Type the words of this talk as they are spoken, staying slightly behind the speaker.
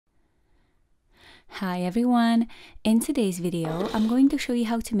Hi everyone! In today's video, I'm going to show you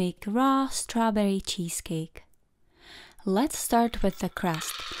how to make raw strawberry cheesecake. Let's start with the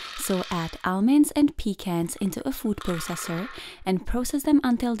crust. So add almonds and pecans into a food processor and process them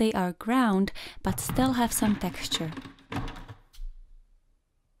until they are ground but still have some texture.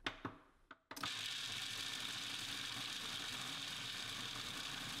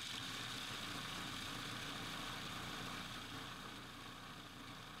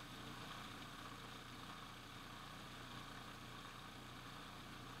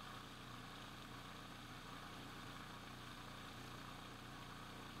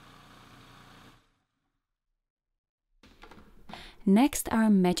 Next are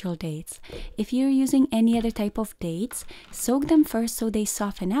medjool dates. If you're using any other type of dates, soak them first so they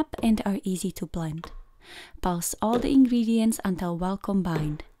soften up and are easy to blend. Pulse all the ingredients until well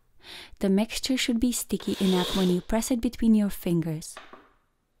combined. The mixture should be sticky enough when you press it between your fingers.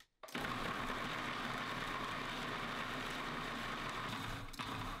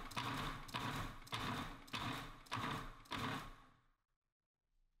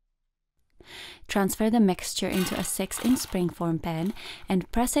 Transfer the mixture into a 6-inch springform pan and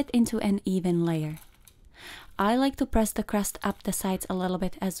press it into an even layer. I like to press the crust up the sides a little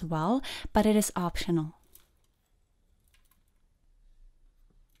bit as well, but it is optional.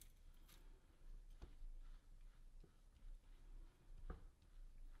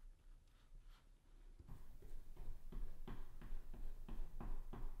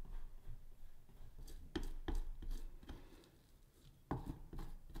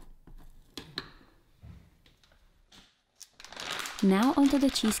 Now onto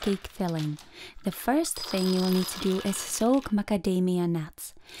the cheesecake filling. The first thing you will need to do is soak macadamia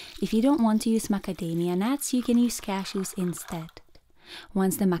nuts. If you don't want to use macadamia nuts, you can use cashews instead.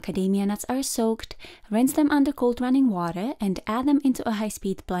 Once the macadamia nuts are soaked, rinse them under cold running water and add them into a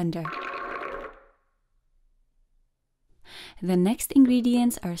high-speed blender. The next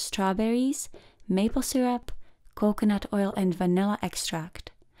ingredients are strawberries, maple syrup, coconut oil and vanilla extract.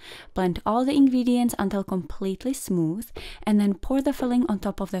 Blend all the ingredients until completely smooth and then pour the filling on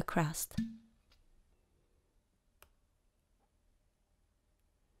top of the crust.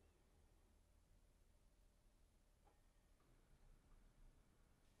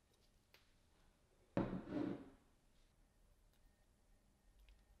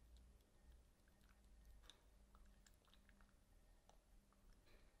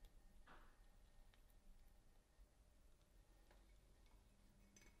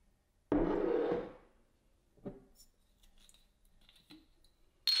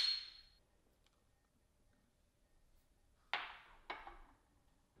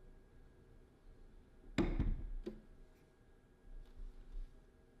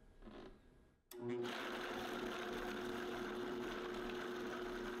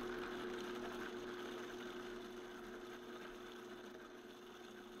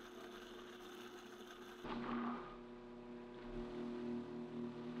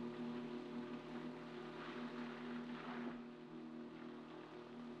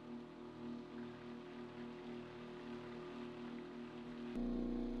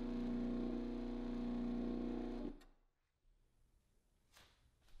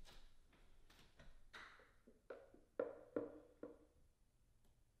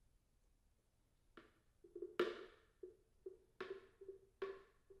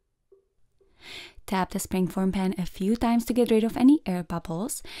 Tap the springform pan a few times to get rid of any air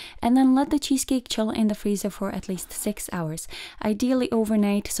bubbles, and then let the cheesecake chill in the freezer for at least 6 hours, ideally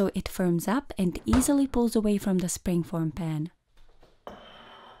overnight so it firms up and easily pulls away from the springform pan.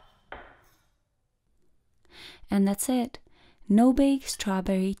 And that's it. No-bake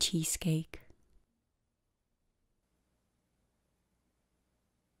strawberry cheesecake.